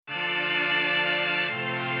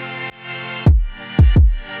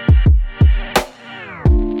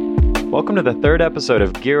Welcome to the third episode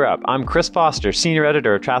of Gear Up. I'm Chris Foster, senior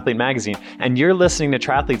editor of Triathlete magazine, and you're listening to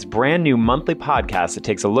Triathlete's brand new monthly podcast that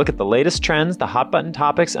takes a look at the latest trends, the hot button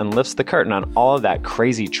topics, and lifts the curtain on all of that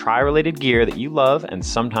crazy tri-related gear that you love and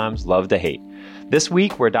sometimes love to hate. This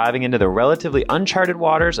week, we're diving into the relatively uncharted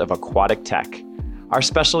waters of aquatic tech. Our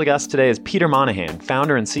special guest today is Peter Monahan,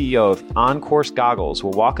 founder and CEO of OnCourse Goggles, who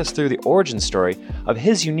will walk us through the origin story of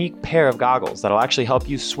his unique pair of goggles that'll actually help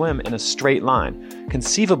you swim in a straight line,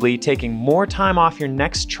 conceivably taking more time off your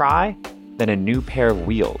next try than a new pair of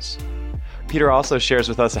wheels. Peter also shares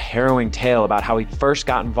with us a harrowing tale about how he first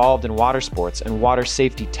got involved in water sports and water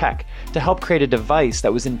safety tech to help create a device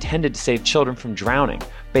that was intended to save children from drowning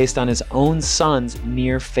based on his own son's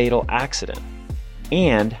near-fatal accident,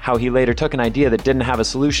 and how he later took an idea that didn't have a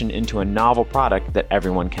solution into a novel product that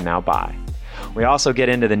everyone can now buy. We also get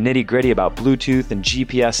into the nitty-gritty about Bluetooth and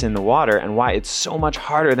GPS in the water and why it's so much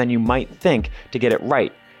harder than you might think to get it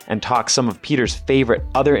right, and talk some of Peter's favorite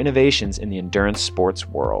other innovations in the endurance sports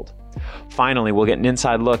world. Finally, we'll get an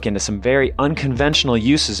inside look into some very unconventional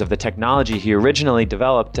uses of the technology he originally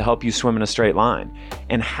developed to help you swim in a straight line,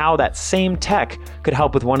 and how that same tech could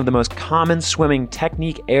help with one of the most common swimming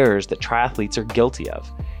technique errors that triathletes are guilty of.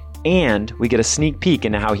 And we get a sneak peek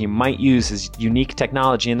into how he might use his unique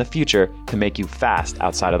technology in the future to make you fast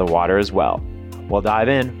outside of the water as well. We'll dive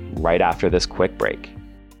in right after this quick break.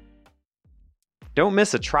 Don't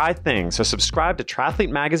miss a tri thing, so subscribe to Triathlete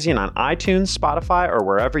magazine on iTunes, Spotify, or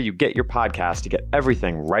wherever you get your podcast to get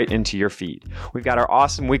everything right into your feed. We've got our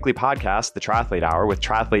awesome weekly podcast, The Triathlete Hour, with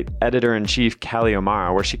Triathlete Editor-in-Chief Kelly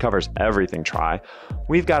O'Mara, where she covers everything tri.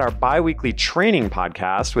 We've got our bi-weekly training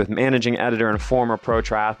podcast with managing editor and former pro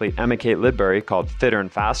triathlete Emma Kate Lidbury called Fitter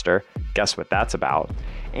and Faster. Guess what that's about?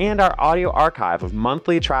 And our audio archive of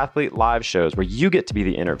monthly triathlete live shows where you get to be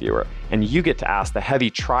the interviewer and you get to ask the heavy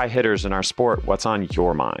tri-hitters in our sport what's on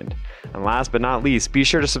your mind. And last but not least, be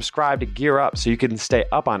sure to subscribe to Gear Up so you can stay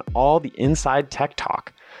up on all the inside tech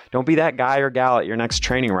talk. Don't be that guy or gal at your next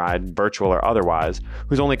training ride, virtual or otherwise,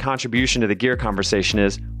 whose only contribution to the gear conversation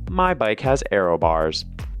is, my bike has aero bars.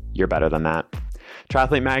 You're better than that.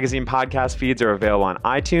 Triathlete magazine podcast feeds are available on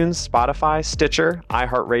iTunes, Spotify, Stitcher,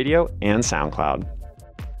 iHeartRadio, and SoundCloud.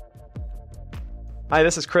 Hi,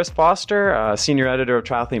 this is Chris Foster, senior editor of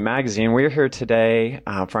Triathlete magazine. We're here today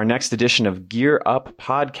for our next edition of Gear Up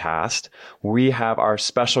podcast. We have our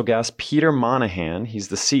special guest, Peter Monahan. He's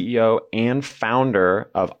the CEO and founder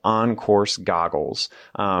of OnCourse Goggles.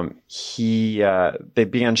 They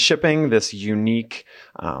began shipping this unique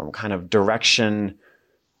kind of direction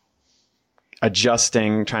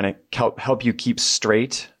adjusting, trying to help you keep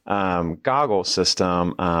straight goggle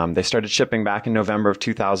system. They started shipping back in November of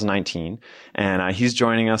 2019. And he's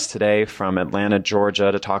joining us today from Atlanta,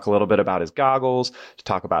 Georgia, to talk a little bit about his goggles, to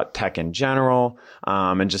talk about tech in general,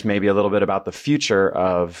 and just maybe a little bit about the future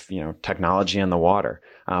of, technology in the water.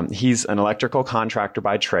 He's an electrical contractor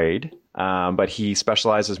by trade, but he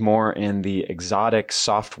specializes more in the exotic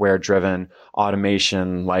software-driven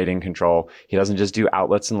automation lighting control. He doesn't just do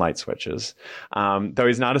outlets and light switches. Though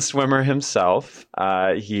he's not a swimmer himself,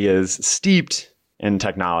 he is steeped in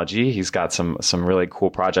technology. He's got some really cool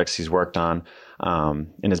projects he's worked on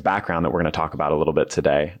in his background that we're going to talk about a little bit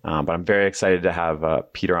today. But I'm very excited to have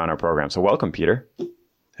Peter on our program. So welcome, Peter.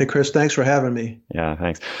 Hey, Chris, thanks for having me. Yeah,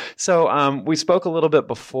 thanks. So we spoke a little bit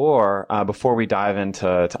before we dive into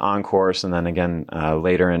OnCourse, and then again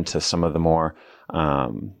later into some of the more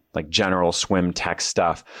like general swim tech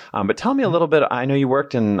stuff. But tell me a little bit. I know you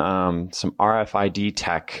worked in some RFID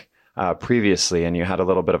tech previously, and you had a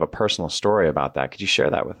little bit of a personal story about that. Could you share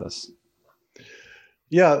that with us?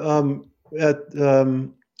 Yeah.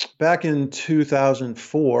 Back in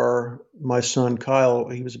 2004, my son Kyle,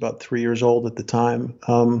 he was about 3 years old at the time.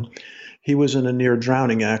 He was in a near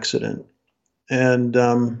drowning accident. And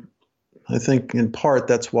I think in part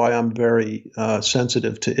that's why I'm very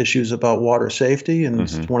sensitive to issues about water safety. And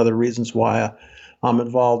It's one of the reasons why I'm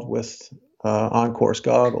involved with OnCourse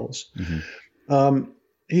Goggles.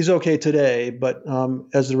 He's okay today, but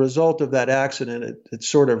as a result of that accident, it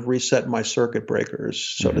sort of reset my circuit breakers,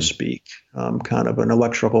 so to speak. Kind of an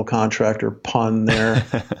electrical contractor pun there.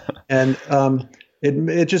 And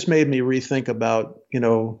it just made me rethink about,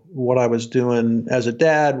 what I was doing as a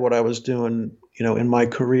dad, what I was doing, in my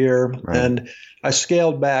career. Right. And I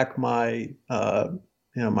scaled back my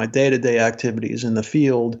my day-to-day activities in the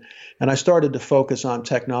field. And I started to focus on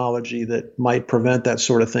technology that might prevent that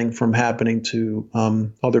sort of thing from happening to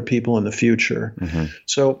other people in the future.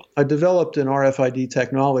 So I developed an RFID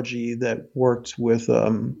technology that worked with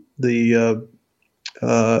the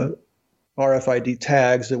RFID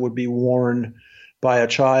tags that would be worn by a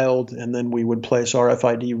child, and then we would place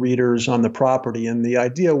RFID readers on the property. And the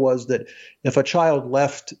idea was that if a child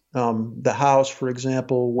left the house, for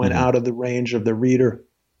example, went out of the range of the reader,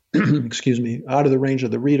 out of the range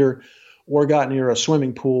of the reader, or got near a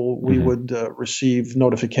swimming pool, we would receive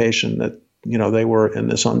notification that they were in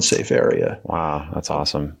this unsafe area. Wow, that's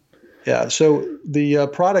awesome. Yeah, so the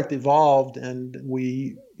product evolved, and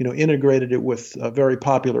we integrated it with a very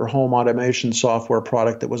popular home automation software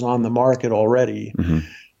product that was on the market already.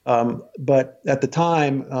 But at the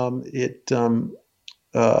time,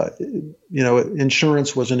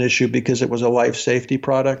 insurance was an issue because it was a life safety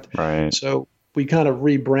product. Right. So we kind of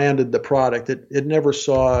rebranded the product. It never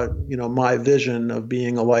saw my vision of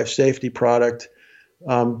being a life safety product,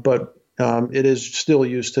 but it is still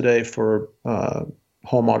used today for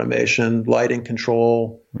home automation, lighting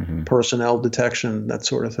control, personnel detection, that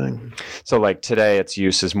sort of thing. So like today its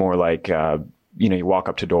use is more like, you walk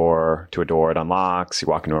up to a door, it unlocks, you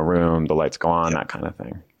walk into a room, the lights go on, that kind of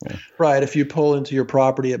thing. Yeah. Right. If you pull into your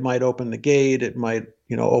property, it might open the gate. It might,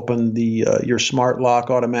 open your smart lock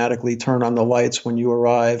automatically, turn on the lights when you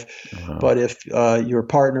arrive. But if your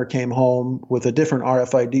partner came home with a different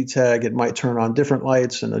RFID tag, it might turn on different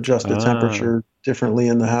lights and adjust the temperature differently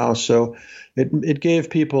in the house. So it gave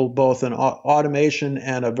people both an automation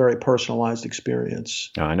and a very personalized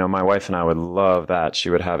experience. I know my wife and I would love that. She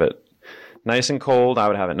would have it nice and cold. I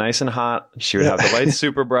would have it nice and hot. She would have the lights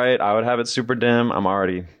super bright. I would have it super dim. I'm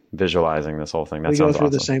already visualizing this whole thing. That sounds awesome. We go through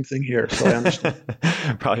the same thing here, so I understand.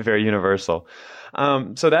 Probably very universal.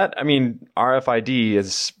 So that, RFID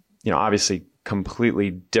is, obviously completely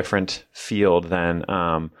different field than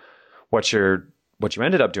what you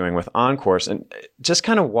ended up doing with OnCourse. And just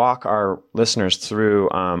kind of walk our listeners through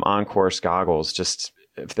OnCourse goggles, just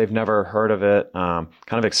if they've never heard of it, kind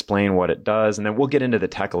of explain what it does. And then we'll get into the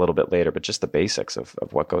tech a little bit later, but just the basics of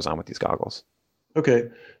what goes on with these goggles. Okay.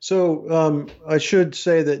 So I should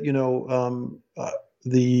say that,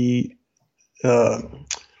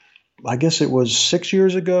 I guess it was 6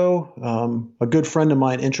 years ago, a good friend of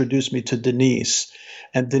mine introduced me to Denise.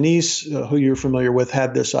 And Denise, who you're familiar with,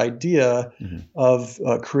 had this idea of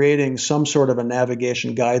creating some sort of a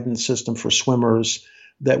navigation guidance system for swimmers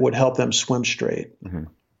that would help them swim straight.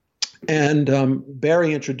 And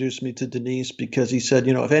Barry introduced me to Denise because he said,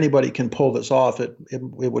 if anybody can pull this off, it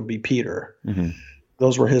would be Peter.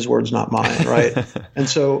 Those were his words, not mine, right? And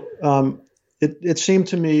so it seemed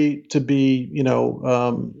to me to be,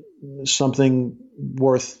 something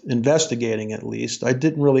worth investigating at least. I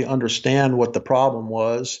didn't really understand what the problem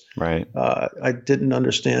was. Right. I didn't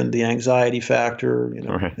understand the anxiety factor,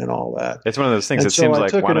 and all that. It's one of those things. And it so seems I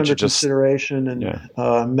like took why it don't under you just consideration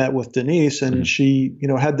and met with Denise, and she,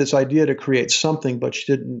 had this idea to create something, but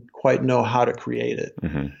she didn't quite know how to create it.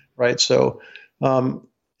 Right. So,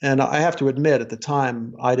 and I have to admit, at the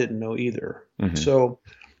time, I didn't know either. So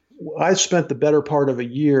I spent the better part of a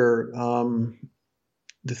year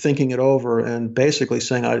thinking it over and basically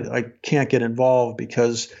saying I can't get involved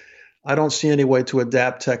because I don't see any way to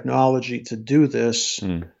adapt technology to do this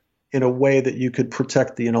in a way that you could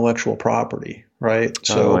protect the intellectual property, right?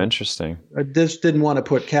 So interesting. I just didn't want to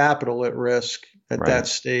put capital at risk at that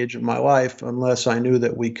stage of my life unless I knew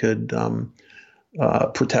that we could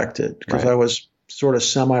protect it, because I was sort of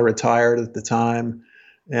semi-retired at the time,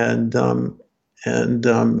 and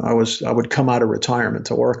I would come out of retirement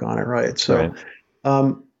to work on it, right? So.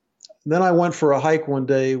 Then I went for a hike one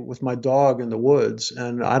day with my dog in the woods,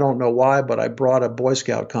 and I don't know why, but I brought a Boy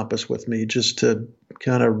Scout compass with me just to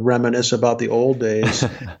kind of reminisce about the old days.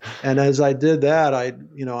 And as I did that, I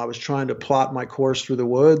was trying to plot my course through the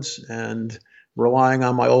woods and relying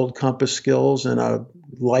on my old compass skills, and a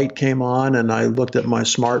light came on, and I looked at my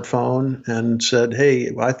smartphone and said,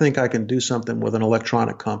 "Hey, I think I can do something with an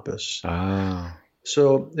electronic compass."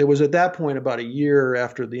 So it was at that point, about a year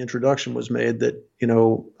after the introduction was made, that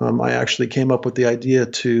I actually came up with the idea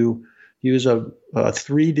to use a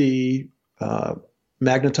 3D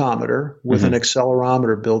magnetometer with an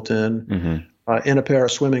accelerometer built in a pair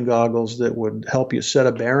of swimming goggles that would help you set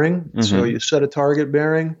a bearing. So you set a target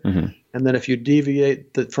bearing, and then if you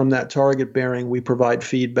deviate from that target bearing, we provide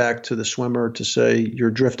feedback to the swimmer to say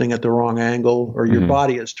you're drifting at the wrong angle, or your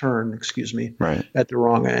body has turned, at the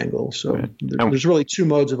wrong angle. So there's really two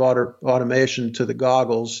modes of automation to the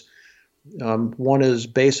goggles. One is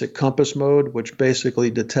basic compass mode, which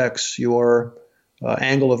basically detects your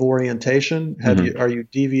angle of orientation. Are you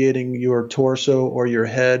deviating your torso or your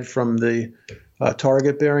head from the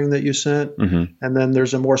target bearing that you sent? And then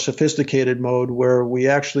there's a more sophisticated mode where we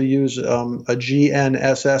actually use a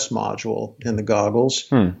GNSS module in the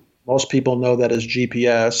goggles. Most people know that as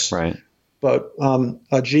GPS. but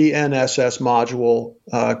a GNSS module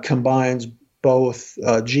combines both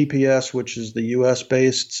GPS, which is the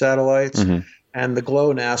US-based satellites, and the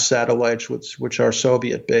GLONASS satellites, which are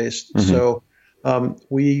Soviet-based. So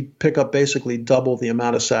we pick up basically double the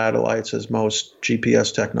amount of satellites as most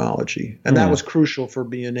GPS technology. And that was crucial for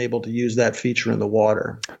being able to use that feature in the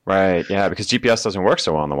water. Right. Yeah, because GPS doesn't work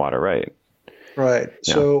so well in the water, right? Right.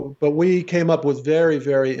 Yeah. So, but we came up with very,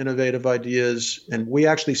 very innovative ideas, and we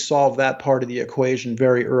actually solved that part of the equation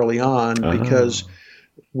very early on because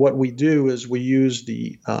what we do is we use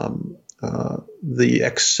the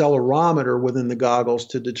accelerometer within the goggles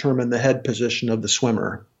to determine the head position of the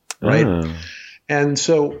swimmer, right? And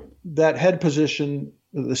so that head position,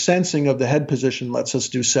 the sensing of the head position lets us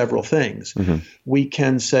do several things. We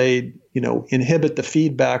can say, inhibit the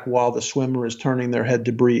feedback while the swimmer is turning their head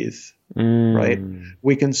to breathe, right?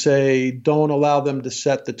 We can say, don't allow them to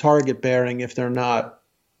set the target bearing if they're not,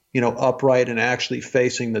 upright and actually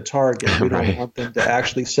facing the target. We don't want them to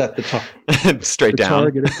actually set the straight down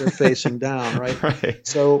target if they're facing down, right? Right.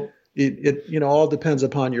 So it all depends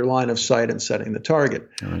upon your line of sight and setting the target.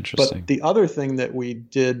 Oh, interesting. But the other thing that we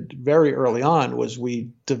did very early on was we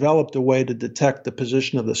developed a way to detect the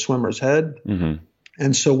position of the swimmer's head.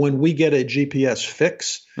 And so when we get a GPS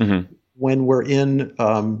fix, when we're in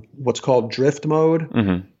what's called drift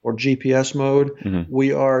mode or GPS mode,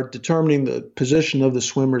 we are determining the position of the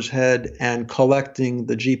swimmer's head and collecting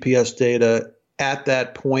the GPS data at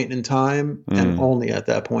that point in time and only at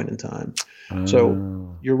that point in time.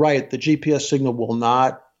 So you're right, the GPS signal will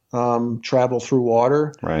not travel through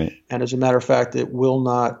water. Right. And as a matter of fact, it will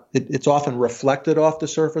not, it's often reflected off the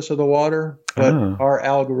surface of the water, but our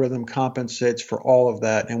algorithm compensates for all of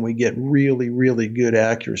that. And we get really, really good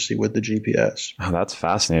accuracy with the GPS. Oh, that's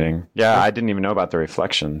fascinating. Yeah, I didn't even know about the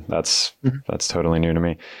reflection. That's totally new to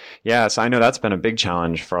me. Yeah, so I know that's been a big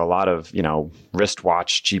challenge for a lot of,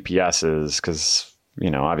 wristwatch GPSs because,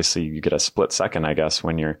 obviously you get a split second, I guess,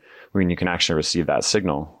 when you can actually receive that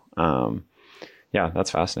signal. Yeah,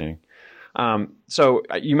 that's fascinating. So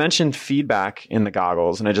you mentioned feedback in the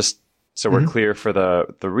goggles, and so we're clear for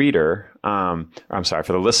the reader, or I'm sorry,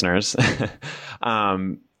 for the listeners.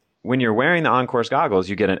 When you're wearing the OnCourse goggles,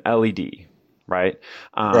 you get an LED, right?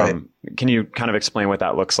 Right. Can you kind of explain what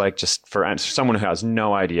that looks like, just for someone who has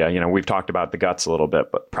no idea? We've talked about the guts a little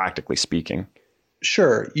bit, but practically speaking.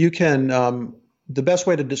 Sure, you can. The best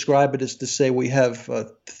way to describe it is to say we have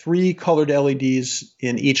 3 colored LEDs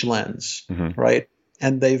in each lens, right?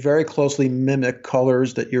 And they very closely mimic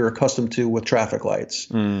colors that you're accustomed to with traffic lights.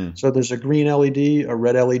 So there's a green LED, a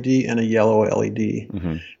red LED, and a yellow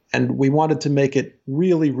LED. And we wanted to make it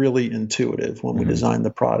really, really intuitive when we designed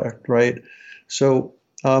the product, right? So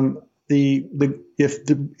think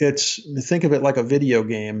of it like a video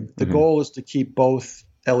game. The goal is to keep both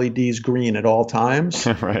LEDs green at all times.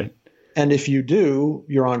 Right. And if you do,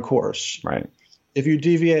 you're on course. Right. If you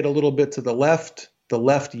deviate a little bit to the left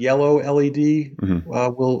yellow LED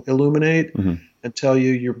will illuminate and tell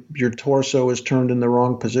you your torso is turned in the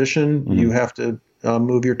wrong position. You have to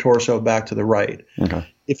move your torso back to the right. Okay.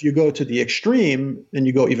 If you go to the extreme and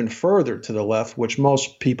you go even further to the left, which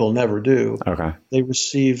most people never do, they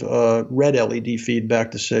receive red LED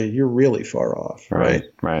feedback to say you're really far off. Right.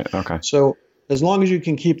 Right. Okay. So as long as you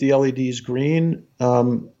can keep the LEDs green,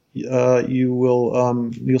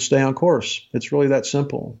 you'll stay on course. It's really that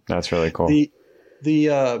simple. That's really cool.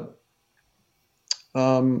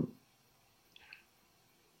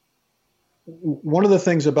 One of the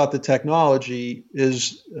things about the technology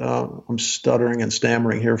is I'm stuttering and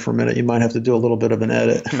stammering here for a minute. You might have to do a little bit of an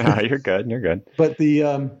edit. No, you're good. You're good. But the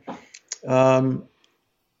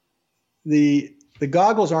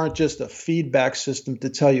goggles aren't just a feedback system to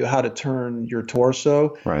tell you how to turn your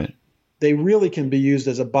torso. Right. They really can be used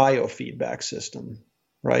as a biofeedback system,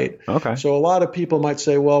 right? Okay. So a lot of people might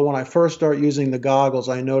say, well, when I first start using the goggles,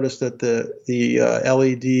 I noticed that the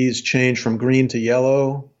LEDs change from green to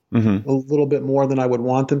yellow a little bit more than I would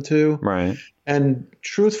want them to. Right. And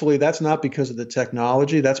truthfully, that's not because of the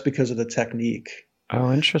technology. That's because of the technique.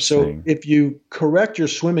 Oh, interesting. So if you correct your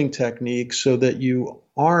swimming technique so that you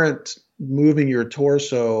aren't moving your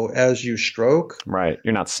torso as you stroke. Right.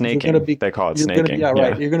 You're not snaking. They call it snaking.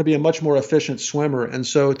 Right. You're going to be a much more efficient swimmer. And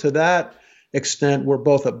so to that extent, we're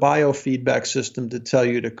both a biofeedback system to tell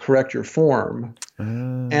you to correct your form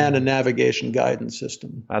and a navigation guidance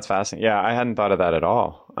system. That's fascinating. Yeah, I hadn't thought of that at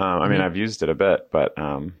all. I mean, I've used it a bit, but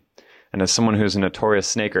And as someone who's a notorious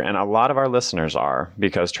snaker, and a lot of our listeners are,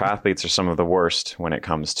 because triathletes are some of the worst when it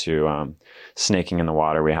comes to snaking in the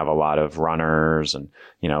water. We have a lot of runners and,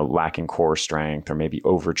 lacking core strength or maybe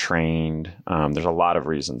overtrained. There's a lot of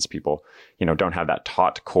reasons people, don't have that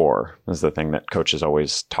taut core is the thing that coaches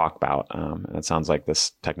always talk about. And it sounds like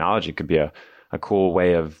this technology could be a cool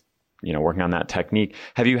way of, working on that technique.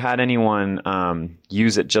 Have you had anyone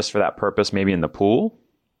use it just for that purpose, maybe in the pool?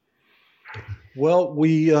 Well,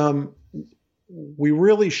 we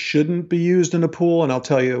really shouldn't be used in a pool, and I'll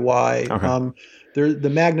tell you why. Okay. The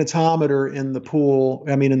magnetometer in the pool,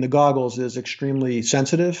 in the goggles, is extremely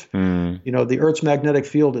sensitive. The Earth's magnetic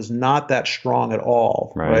field is not that strong at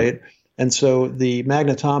all, right? And so the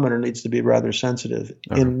magnetometer needs to be rather sensitive.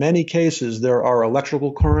 Okay. In many cases, there are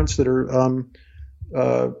electrical currents that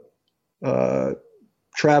are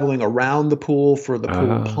traveling around the pool for the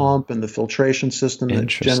pool pump and the filtration system that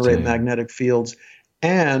generate magnetic fields.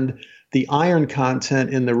 And the iron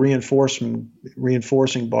content in the reinforcing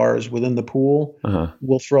bars within the pool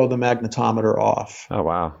will throw the magnetometer off. Oh,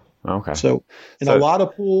 wow. Okay. So a lot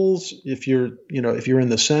of pools, if you're in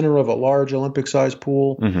the center of a large Olympic-sized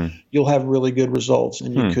pool, you'll have really good results,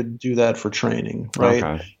 and you could do that for training, right?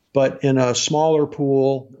 Okay. But in a smaller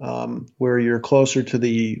pool, where you're closer to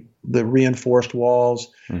the reinforced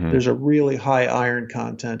walls, there's a really high iron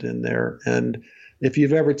content in there. And if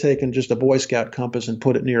you've ever taken just a Boy Scout compass and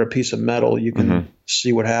put it near a piece of metal, you can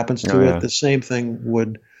see what happens to it. Yeah. The same thing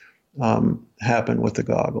would happen with the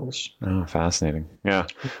goggles. Oh, fascinating. Yeah.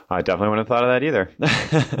 I definitely wouldn't have thought of that either.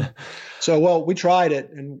 So, we tried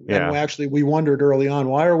it, and we wondered early on,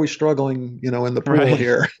 why are we struggling, in the pool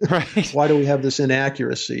here? Right. Why do we have this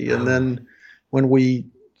inaccuracy? And then when we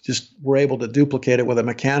just were able to duplicate it with a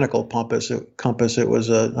mechanical compass, it was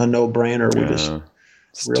a no-brainer. We just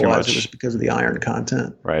realized it was because of the iron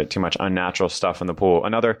content. Right. Too much unnatural stuff in the pool.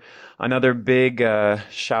 Another big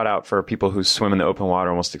shout out for people who swim in the open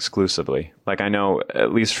water almost exclusively. Like, I know,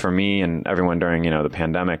 at least for me and everyone during, the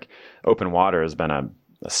pandemic, open water has been a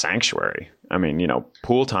sanctuary.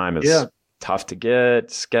 Pool time is tough to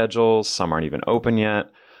get, schedules, some aren't even open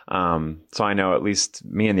yet. So I know at least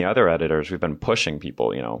me and the other editors, we've been pushing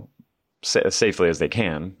people, as safely as they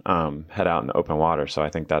can, head out in the open water. So I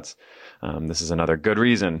think that's, this is another good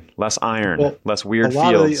reason. Less iron, less weird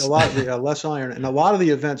fields. Less iron. And a lot of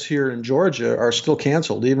the events here in Georgia are still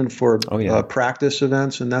canceled, even for practice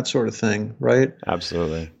events and that sort of thing, right?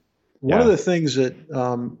 Absolutely. One of the things that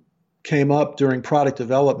came up during product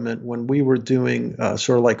development when we were doing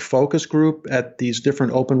sort of like focus group at these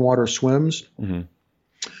different open water swims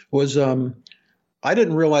was I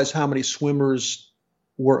didn't realize how many swimmers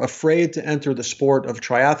were afraid to enter the sport of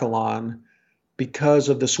triathlon because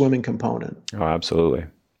of the swimming component. Oh, absolutely.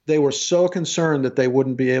 They were so concerned that they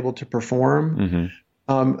wouldn't be able to perform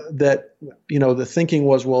that, the thinking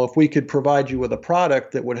was, well, if we could provide you with a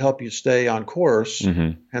product that would help you stay on course,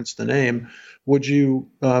 hence the name, would you,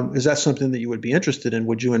 is that something that you would be interested in?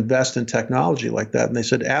 Would you invest in technology like that? And they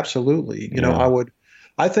said, absolutely.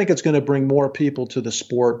 I think it's going to bring more people to the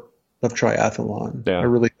sport of triathlon. Yeah. I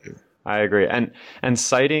really do. I agree. And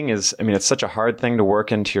sighting is, it's such a hard thing to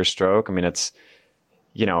work into your stroke. It's,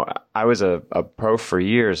 I was a pro for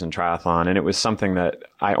years in triathlon, and it was something that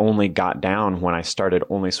I only got down when I started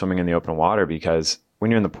only swimming in the open water, because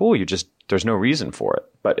when you're in the pool, there's no reason for it.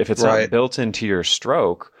 But if it's not built into your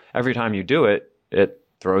stroke, every time you do it, it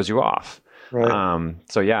throws you off. Right.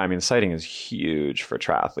 Sighting is huge for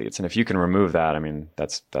triathletes. And if you can remove that,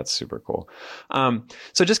 that's super cool.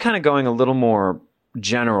 So just kind of going a little more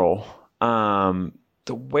general,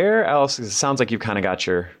 where else, it sounds like you've kind of got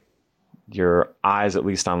your eyes at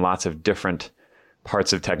least on lots of different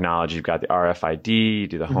parts of technology. You've got the RFID, you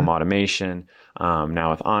do the home automation,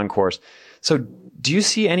 now with OnCourse. So do you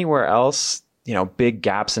see anywhere else, big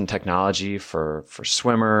gaps in technology for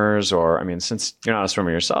swimmers? Or, since you're not a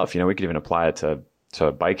swimmer yourself, we could even apply it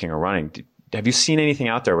to biking or running. Have you seen anything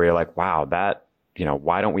out there where you're like, wow, that,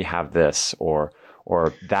 why don't we have this? Or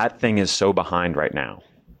that thing is so behind right now?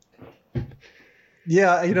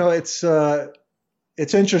 Yeah,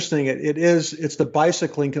 it's interesting. It's the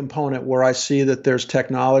bicycling component where I see that there's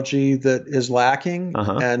technology that is lacking,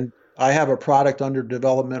 and I have a product under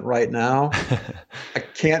development right now. I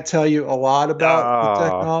can't tell you a lot about the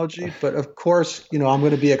technology, but of course, I'm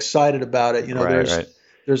going to be excited about it.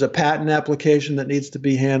 There's a patent application that needs to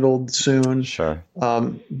be handled soon. Sure.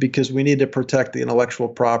 Because we need to protect the intellectual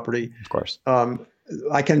property. Of course.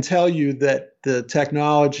 I can tell you that the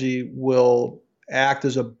technology will act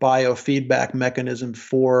as a biofeedback mechanism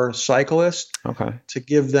for cyclists to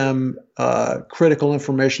give them critical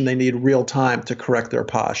information they need real time to correct their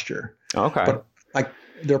posture. Okay. But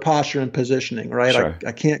their posture and positioning, right? Sure.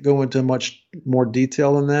 I can't go into much more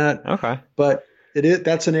detail than that. Okay. But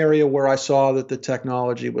that's an area where I saw that the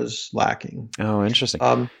technology was lacking. Oh,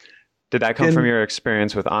 interesting. Did that come from your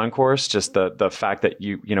experience with OnCourse? Just the fact that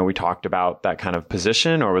we talked about that kind of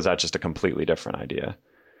position, or was that just a completely different idea?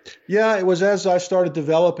 Yeah, it was as I started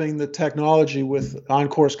developing the technology with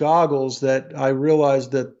OnCourse goggles that I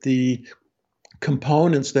realized that the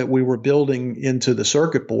components that we were building into the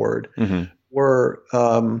circuit board were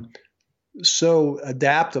so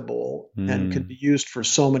adaptable and could be used for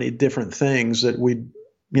so many different things that we'd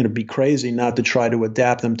be crazy not to try to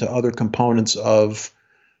adapt them to other components of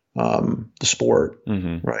the sport.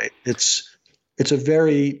 Right? It's a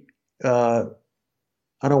very I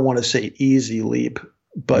don't want to say easy leap,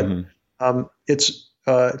 but it's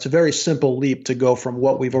a very simple leap to go from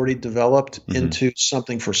what we've already developed into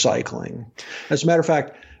something for cycling. As a matter of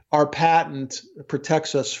fact, our patent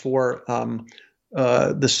protects us for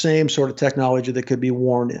the same sort of technology that could be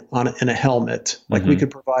worn in a helmet. Like we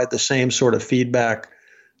could provide the same sort of feedback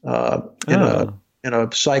in a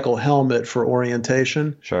cycle helmet for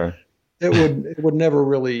orientation. Sure. It would never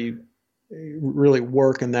really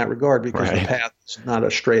work in that regard because the path is not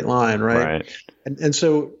a straight line, right? And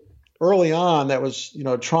so early on, that was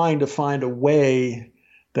trying to find a way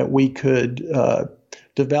that we could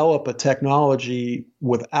develop a technology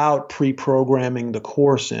without pre-programming the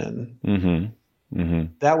course in.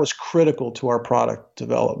 That was critical to our product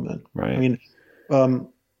development. Right. I mean,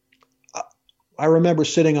 I remember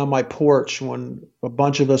sitting on my porch when a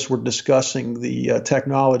bunch of us were discussing the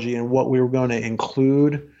technology and what we were going to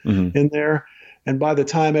include in there. And by the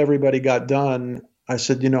time everybody got done, I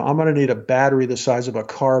said, I'm going to need a battery the size of a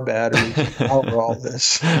car battery to power all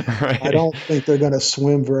this. I don't think they're going to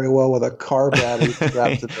swim very well with a car battery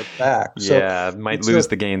strapped to their back. So might lose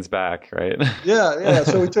the gains back, right? Yeah.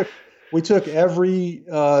 So we took every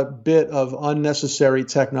bit of unnecessary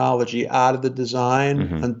technology out of the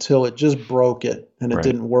design until it just broke it and it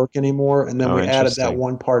didn't work anymore. And then we added that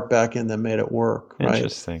one part back in that made it work. Right?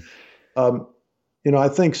 Interesting. I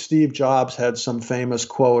think Steve Jobs had some famous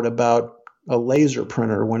quote about a laser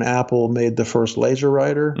printer when Apple made the first laser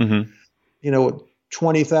writer.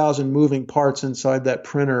 20,000 moving parts inside that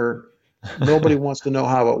printer. Nobody wants to know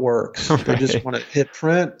how it works. They just want to hit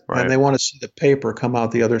print and they want to see the paper come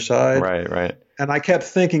out the other side. Right. And I kept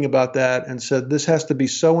thinking about that and said, this has to be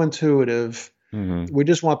so intuitive. We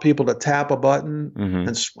just want people to tap a button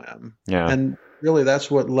and swim. Yeah. And really that's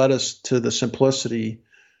what led us to the simplicity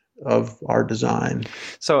of our design.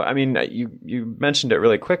 So, I mean, you mentioned it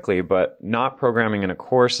really quickly, but not programming in a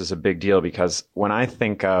course is a big deal because when I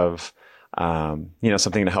think of,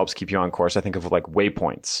 something that helps keep you on course, I think of like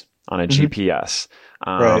waypoints on a GPS,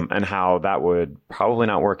 and how that would probably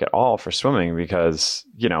not work at all for swimming because,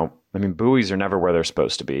 buoys are never where they're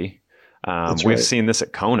supposed to be. We've seen this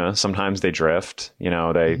at Kona. Sometimes they drift,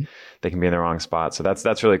 they can be in the wrong spot. So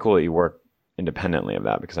that's really cool that you work independently of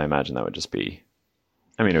that because I imagine that would just be,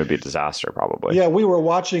 it would be a disaster probably. Yeah, we were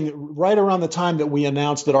watching right around the time that we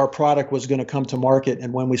announced that our product was going to come to market.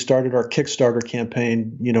 And when we started our Kickstarter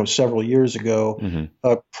campaign, several years ago,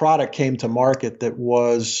 a product came to market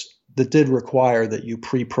that did require that you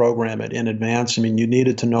pre-program it in advance. You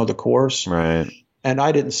needed to know the course. Right. And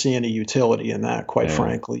I didn't see any utility in that, quite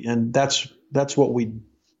frankly. And that's what we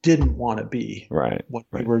didn't want to be. Right. When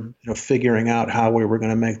we were figuring out how we were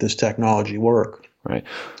going to make this technology work. Right.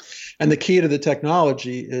 And the key to the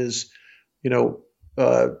technology is,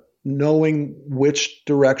 knowing which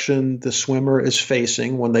direction the swimmer is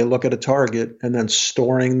facing when they look at a target and then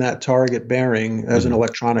storing that target bearing as an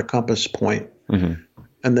electronic compass point. And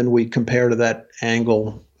then we compare to that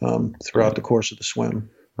angle throughout the course of the swim.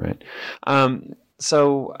 Right.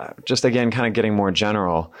 So just again, kind of getting more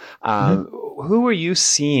general, who are you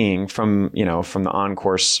seeing from the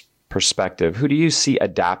OnCourse perspective? Who do you see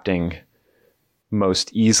adapting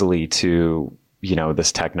most easily to,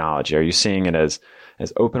 this technology? Are you seeing it as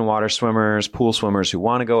open water swimmers, pool swimmers who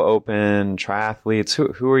want to go open, triathletes?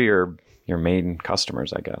 Who are your main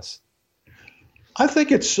customers, I guess? I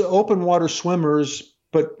think it's open water swimmers,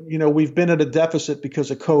 but we've been at a deficit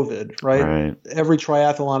because of COVID, right? Every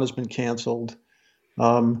triathlon has been canceled.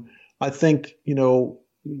 I think, of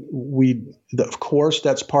course,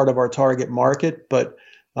 that's part of our target market, but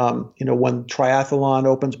when triathlon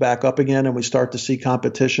opens back up again and we start to see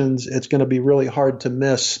competitions, it's going to be really hard to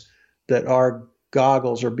miss that our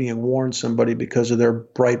goggles are being worn somebody because of their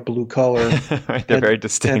bright blue color. They're very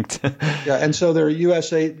distinct. And so they're they're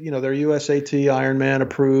USAT Ironman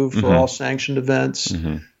approved for all sanctioned events.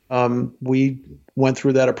 We went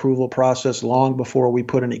through that approval process long before we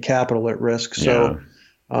put any capital at risk. So,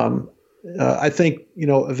 I think,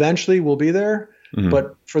 eventually we'll be there.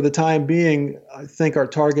 But for the time being, I think our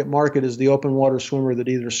target market is the open water swimmer that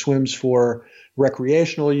either swims for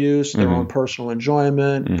recreational use, their own personal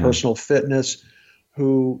enjoyment, personal fitness,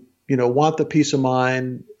 who, want the peace of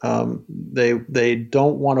mind. They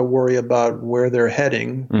don't want to worry about where they're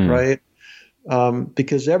heading, right?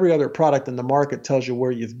 Because every other product in the market tells you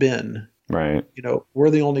where you've been. Right. We're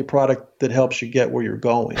the only product that helps you get where you're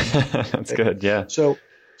going. That's good. Yeah.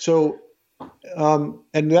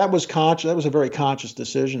 And that was conscious. That was a very conscious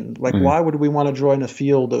decision. Like, why would we want to join a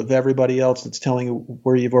field of everybody else that's telling you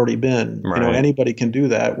where you've already been? Right. Anybody can do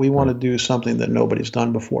that. We want to do something that nobody's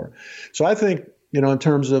done before. So I think, in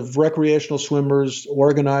terms of recreational swimmers,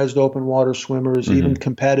 organized open water swimmers, even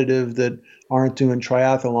competitive that aren't doing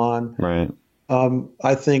triathlon. Right.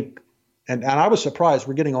 I think, and I was surprised,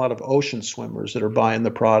 we're getting a lot of ocean swimmers that are buying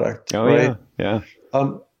the product. Oh, right? Yeah.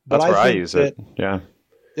 But that's where I use it. Yeah.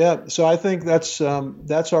 Yeah, so I think that's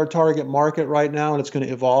our target market right now, and it's going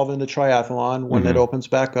to evolve into triathlon when it opens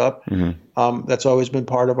back up. That's always been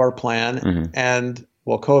part of our plan, and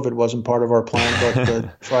COVID wasn't part of our plan, but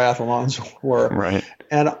the triathlons were. Right.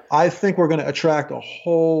 And I think we're going to attract a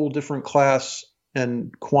whole different class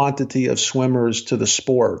and quantity of swimmers to the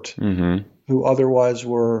sport who otherwise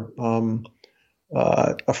were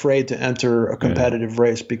afraid to enter a competitive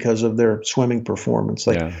race because of their swimming performance.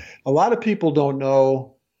 A lot of people don't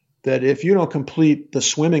know that if you don't complete the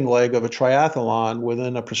swimming leg of a triathlon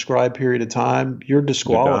within a prescribed period of time, you're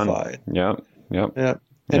disqualified. Yep.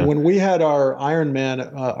 And when we had our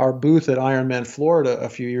Ironman, our booth at Ironman Florida a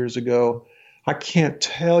few years ago, I can't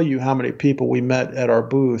tell you how many people we met at our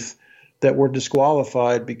booth that were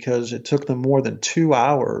disqualified because it took them more than 2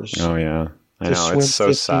 hours. Oh yeah, I know, swim it's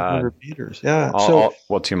so sad. Meters. Yeah.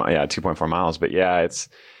 2.4 miles, but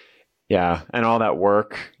and all that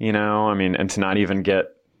work, and to not even get,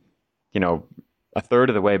 a third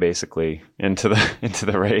of the way basically into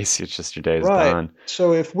the race, it's just your day's done.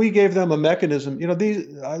 So if we gave them a mechanism,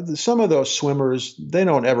 some of those swimmers, they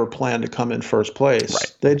don't ever plan to come in first place.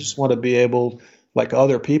 Right. They just want to be able, like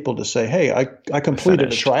other people, to say, "Hey, I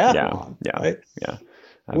completed a triathlon." Yeah. Right? Yeah.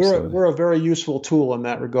 We're a very useful tool in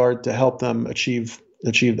that regard to help them achieve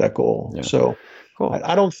that goal. Yeah. So cool.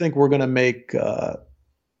 I don't think we're going to make a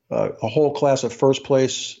whole class of first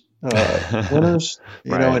place winners,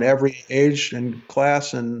 in every age and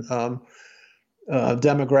class and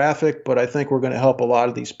demographic, but I think we're going to help a lot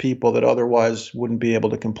of these people that otherwise wouldn't be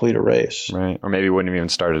able to complete a race. Right. Or maybe wouldn't have even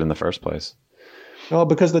started in the first place. No,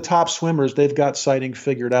 because the top swimmers, they've got sighting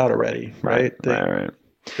figured out already, right?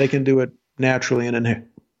 They can do it naturally and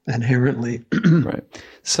inherently. Right.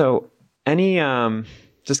 So any,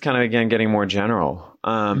 just kind of, again, getting more general,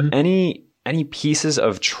 any pieces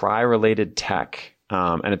of tri-related tech,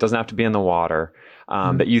 and it doesn't have to be in the water,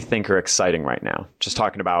 that you think are exciting right now? Just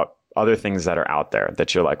talking about other things that are out there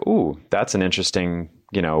that you're like, ooh, that's an interesting,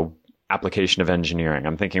 application of engineering.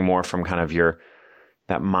 I'm thinking more from kind of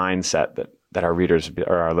that mindset that our readers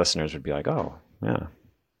or our listeners would be like, oh, yeah.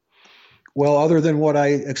 Well, other than what I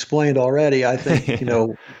explained already, I think,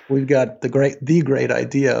 we've got the great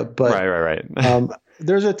idea, but right.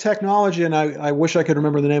 There's a technology, and I wish I could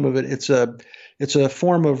remember the name of it. It's a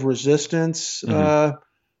form of resistance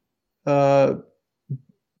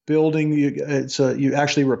building. You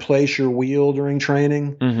actually replace your wheel during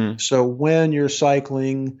training. So when you're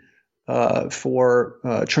cycling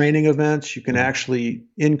for training events, you can actually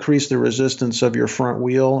increase the resistance of your front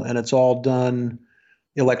wheel, and it's all done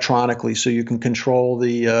electronically, so you can control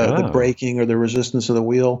the braking or the resistance of the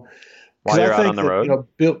wheel. While you're out on the road?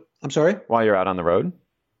 I'm sorry? While you're out on the road?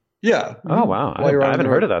 Yeah. Oh, wow. I haven't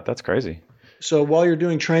heard of that. That's crazy. So while you're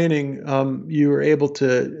doing training, you are able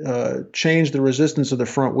to change the resistance of the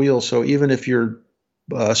front wheel. So even if you're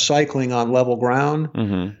cycling on level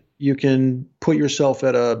ground, you can put yourself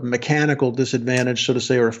at a mechanical disadvantage, so to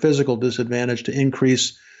say, or a physical disadvantage to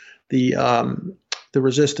increase the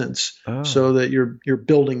resistance, so that you're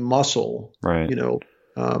building muscle, right?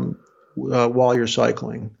 While you're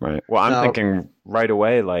cycling. Right. Well, I'm thinking right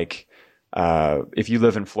away, like if you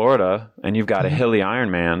live in Florida and you've got a hilly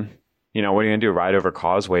Ironman, what are you gonna do? Ride over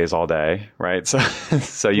causeways all day, right?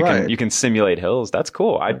 So you can simulate hills. That's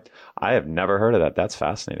cool. I have never heard of that. That's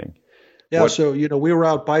fascinating. Yeah. So we were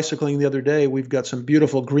out bicycling the other day. We've got some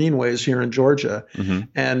beautiful greenways here in Georgia,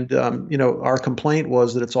 and our complaint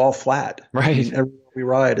was that it's all flat. Right. Everywhere we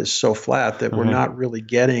ride is so flat that we're not really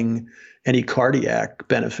getting any cardiac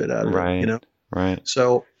benefit out of it. Right.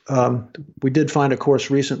 So we did find a course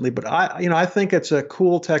recently, but I think it's a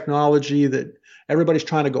cool technology that everybody's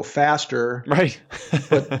trying to go faster, Right.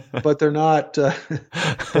 but they're not,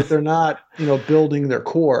 building their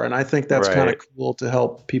core. And I think that's kind of Right. cool to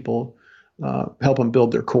help people, help them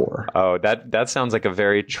build their core. Oh, that sounds like a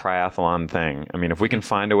very triathlon thing. I mean, if we can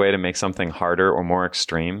find a way to make something harder or more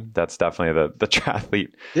extreme, that's definitely the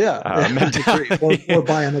triathlete mentality. Or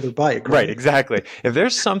buy another bike. Right, exactly. If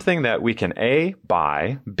there's something that we can A,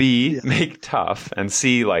 buy, B, make tough, and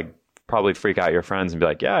C, like probably freak out your friends and be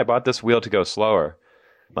like, yeah, I bought this wheel to go slower.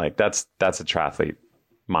 Like that's a triathlete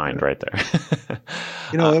mind right there.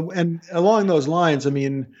 And along those lines, I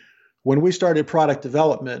mean, when we started product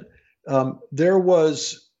development, there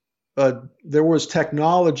was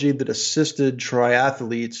technology that assisted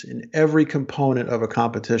triathletes in every component of a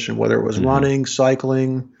competition, whether it was running,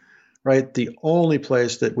 cycling, right? The only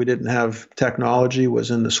place that we didn't have technology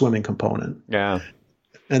was in the swimming component. Yeah.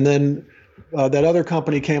 And then that other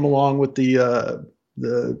company came along with the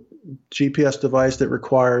GPS device that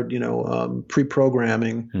required,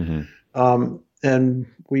 pre-programming. And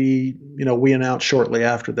we announced shortly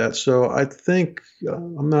after that. So I think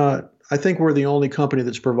I think we're the only company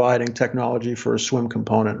that's providing technology for a swim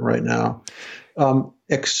component right now,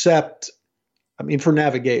 except, for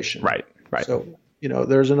navigation. Right. So,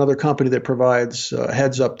 there's another company that provides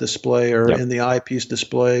heads-up display or in the eyepiece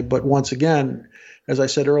display. But once again, as I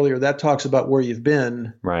said earlier, that talks about where you've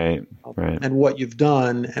been, right, and what you've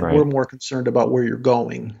done, and we're more concerned about where you're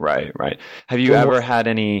going. Right. Have you ever had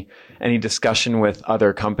any discussion with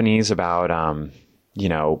other companies about,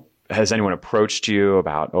 has anyone approached you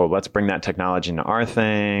about, let's bring that technology into our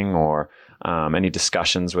thing, or any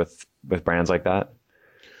discussions with brands like that?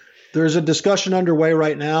 There's a discussion underway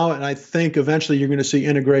right now, and I think eventually you're going to see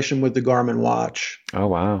integration with the Garmin watch. Oh,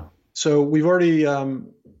 wow. So we've already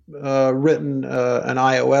written an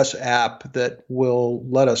iOS app that will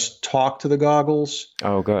let us talk to the goggles.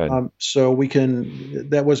 Oh, good. So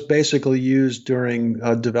that was basically used during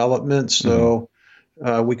development. So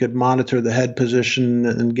we could monitor the head position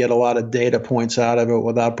and get a lot of data points out of it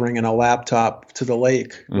without bringing a laptop to the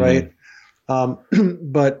lake, right?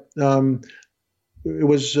 But it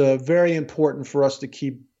was very important for us to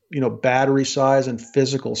keep battery size and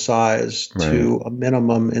physical size to a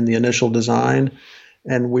minimum in the initial design.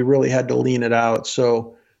 And we really had to lean it out.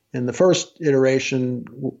 So in the first iteration,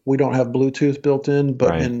 we don't have Bluetooth built in,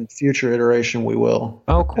 but in future iteration, we will.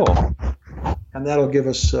 Oh, cool. And that'll give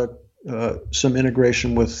us some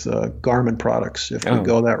integration with Garmin products if we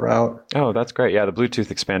go that route. Oh, that's great. Yeah, the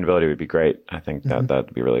Bluetooth expandability would be great. I think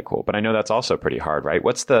that'd be really cool. But I know that's also pretty hard, right?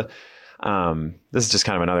 What's the this is just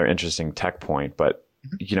kind of another interesting tech point, but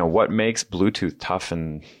what makes Bluetooth tough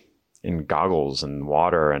in goggles and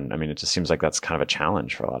water? And I mean, it just seems like that's kind of a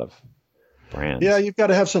challenge for a lot of brands. Yeah, you've got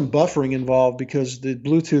to have some buffering involved because the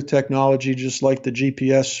Bluetooth technology, just like the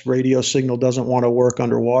GPS radio signal, doesn't want to work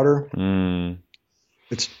underwater.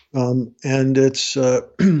 It's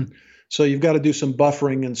so you've got to do some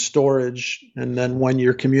buffering and storage, and then when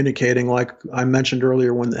you're communicating, like I mentioned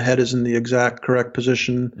earlier, when the head is in the exact correct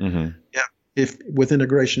position, if with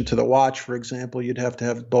integration to the watch, for example, you'd have to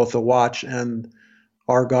have both the watch and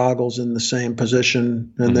our goggles in the same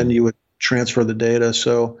position, and then you would transfer the data.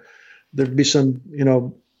 So there'd be some,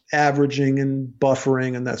 averaging and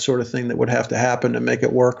buffering and that sort of thing that would have to happen to make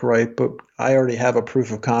it work right. But I already have a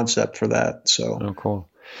proof of concept for that. So, oh, cool.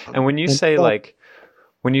 And when you say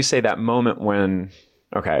that moment when,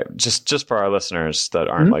 okay, just for our listeners that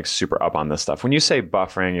aren't like super up on this stuff, when you say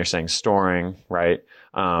buffering, you're saying storing, right?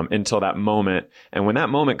 Until that moment. And when that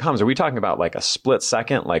moment comes, are we talking about like a split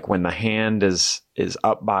second, like when the hand is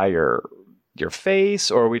up by your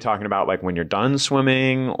face, or are we talking about like when you're done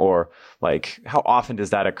swimming, or like how often does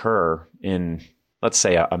that occur in, let's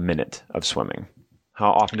say, a minute of swimming?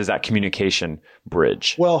 How often does that communication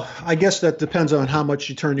bridge? Well, I guess that depends on how much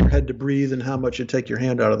you turn your head to breathe and how much you take your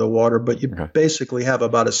hand out of the water, but you basically have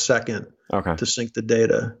about a second to sync the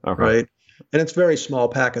data, right? And it's very small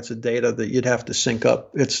packets of data that you'd have to sync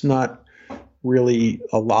up. It's not really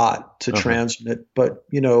a lot to transmit, but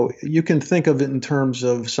you can think of it in terms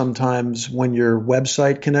of sometimes when your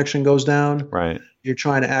website connection goes down, you're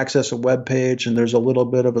trying to access a web page and there's a little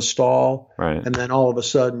bit of a stall, and then all of a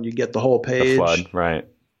sudden you get the whole page. The flood,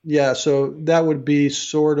 Yeah, so that would be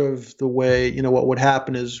sort of the way, what would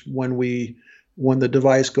happen is when the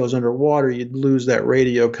device goes underwater, you'd lose that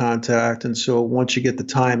radio contact, and so once you get the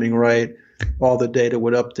timing right, all the data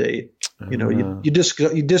would update.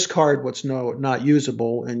 You discard what's not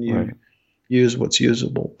usable, and you use what's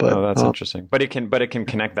usable. But that's interesting. But it can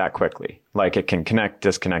connect that quickly. Like it can connect,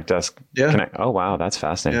 disconnect, connect. Oh wow, that's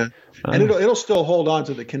fascinating. Yeah. And it'll still hold on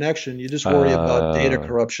to the connection. You just worry about data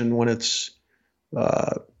corruption when it's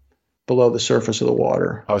below the surface of the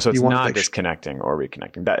water. Oh, so it's You wanna not make disconnecting or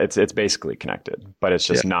reconnecting. That it's basically connected, but it's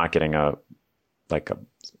just not getting a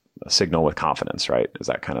signal with confidence, right? Is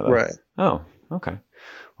that kind of the right. Oh, okay.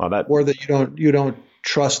 Well, that Or that you don't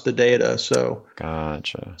trust the data.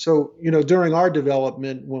 gotcha. So, during our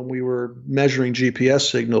development, when we were measuring GPS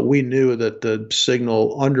signal, we knew that the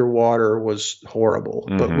signal underwater was horrible,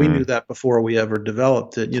 but we knew that before we ever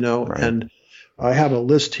developed it, Right. and I have a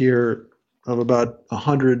list here of about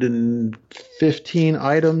 115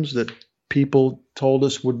 items that people told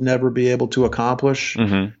us would never be able to accomplish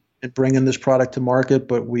in bringing this product to market,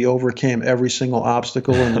 but we overcame every single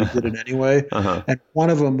obstacle and we did it anyway. And one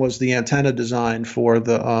of them was the antenna design for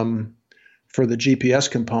the GPS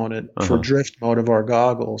component for drift mode of our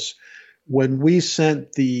goggles. When we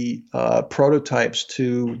sent the prototypes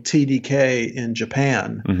to TDK in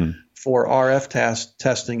Japan for RF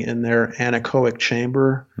testing in their anechoic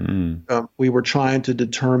chamber, we were trying to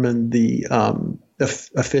determine the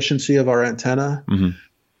efficiency of our antenna.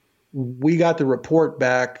 We got the report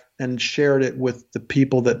back and shared it with the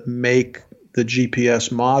people that make the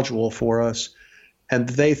GPS module for us, and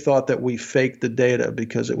they thought that we faked the data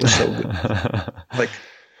because it was so good. Like,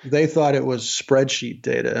 they thought it was spreadsheet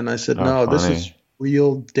data, and I said, no, funny. This is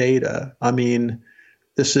real data. I mean,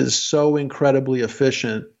 this is so incredibly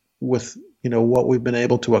efficient with what we've been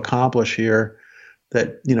able to accomplish here,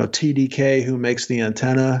 that TDK, who makes the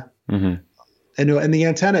antenna, and the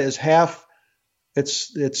antenna is half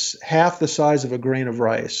the size of a grain of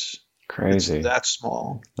rice. Crazy. It's that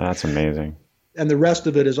small. That's amazing. And the rest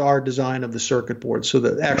of it is our design of the circuit board. So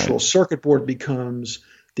the actual circuit board becomes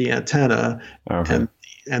the antenna, and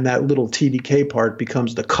that little TDK part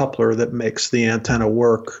becomes the coupler that makes the antenna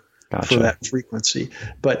work for that frequency.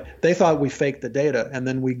 But they thought we faked the data, and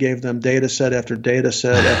then we gave them data set after data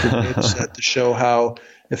set after data set to show how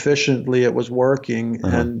efficiently it was working.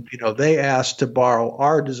 And they asked to borrow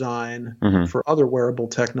our design for other wearable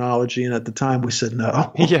technology, and at the time we said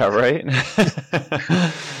no. Yeah, right.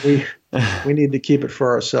 we need to keep it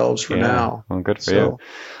for ourselves for now. Well, good for you.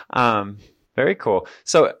 Very cool.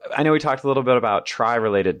 So I know we talked a little bit about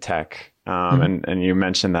tri-related tech, and you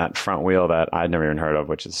mentioned that front wheel that I'd never even heard of,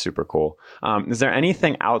 which is super cool. Is there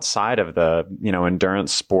anything outside of the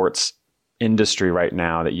endurance sports industry right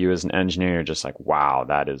now that you as an engineer are just like, wow,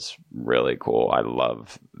 that is really cool. I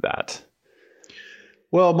love that.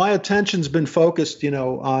 Well, my attention's been focused,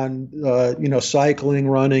 on, cycling,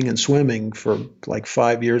 running, and swimming for like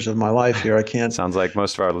 5 years of my life here. I can't. Sounds like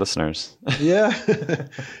most of our listeners. Yeah.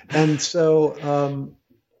 And so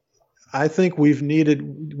I think we've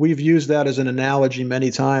used that as an analogy many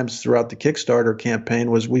times throughout the Kickstarter campaign.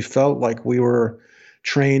 Was we felt like we were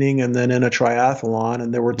training and then in a triathlon,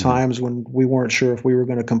 and there were times when we weren't sure if we were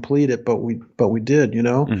going to complete it, but we did,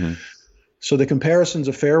 So the comparison's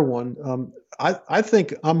a fair one. I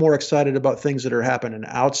think I'm more excited about things that are happening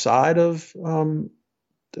outside of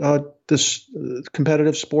this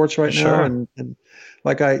competitive sports right now, and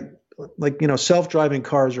self-driving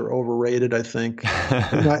cars are overrated. I think.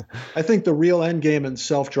 I think the real end game in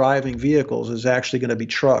self-driving vehicles is actually going to be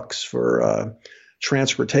trucks for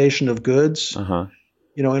transportation of goods.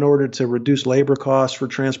 In order to reduce labor costs for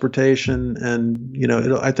transportation, and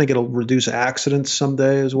I think it'll reduce accidents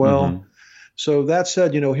someday as well. So that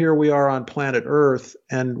said, here we are on planet Earth,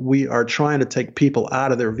 and we are trying to take people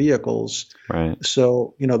out of their vehicles. Right.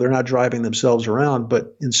 So, they're not driving themselves around,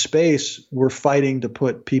 but in space, we're fighting to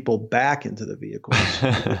put people back into the vehicles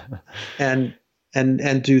and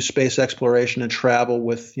do space exploration and travel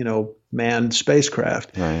with, manned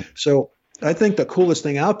spacecraft. Right. So I think the coolest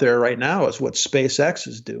thing out there right now is what SpaceX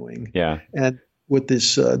is doing. Yeah. And with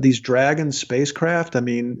these Dragon spacecraft, I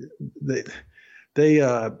mean,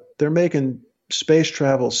 they're making space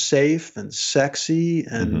travel safe and sexy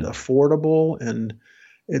and affordable, and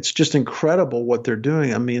it's just incredible what they're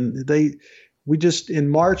doing. I mean, in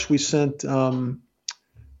March we sent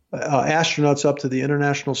astronauts up to the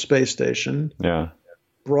International Space Station. Yeah.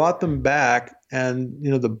 Brought them back, and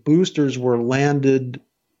the boosters were landed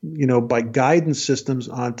by guidance systems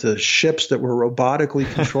onto ships that were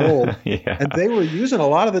robotically controlled. And they were using a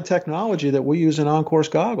lot of the technology that we use in OnCourse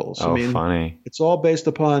goggles. Oh, funny. It's all based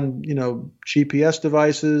upon, GPS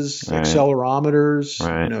devices, accelerometers,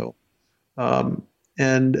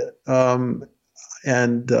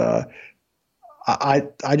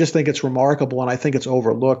 I just think it's remarkable, and I think it's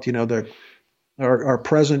overlooked. Our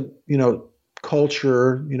present,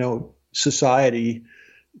 culture, society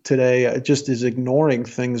today just is ignoring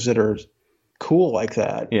things that are cool like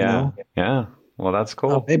that. Yeah. Yeah. Well, that's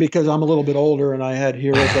cool. Maybe because I'm a little bit older and I had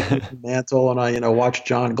heroes like the Mantle, and I, watched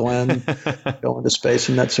John Glenn go into space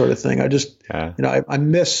and that sort of thing. I just, I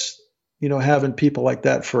miss having people like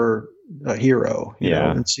that for a hero,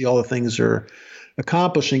 and see all the things they're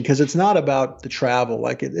accomplishing, because it's not about the travel.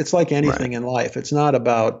 Like it's like anything in life. It's not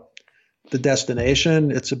about the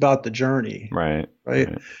destination. It's about the journey. Right.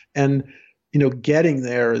 And, getting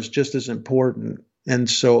there is just as important. And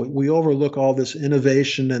so we overlook all this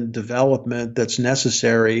innovation and development that's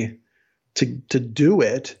necessary to do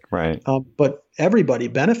it. Right. But everybody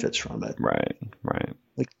benefits from it. Right.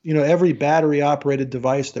 Like, every battery operated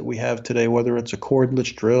device that we have today, whether it's a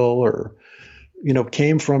cordless drill or,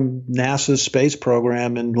 came from NASA's space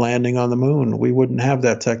program and landing on the moon. We wouldn't have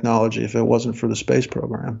that technology if it wasn't for the space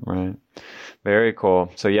program. Right. Very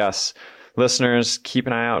cool. So yes, listeners, keep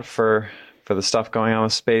an eye out for the stuff going on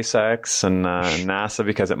with SpaceX and NASA,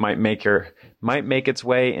 because it might make its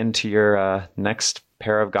way into your next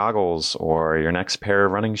pair of goggles or your next pair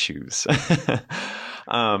of running shoes.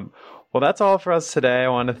 Well, that's all for us today. I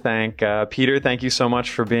want to thank Peter. Thank you so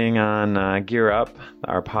much for being on Gear Up,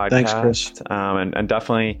 our podcast. Thanks, Chris. And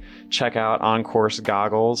definitely check out OnCourse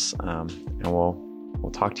goggles. And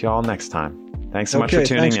we'll talk to you all next time. Thanks so much for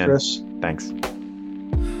tuning in. Chris. Thanks.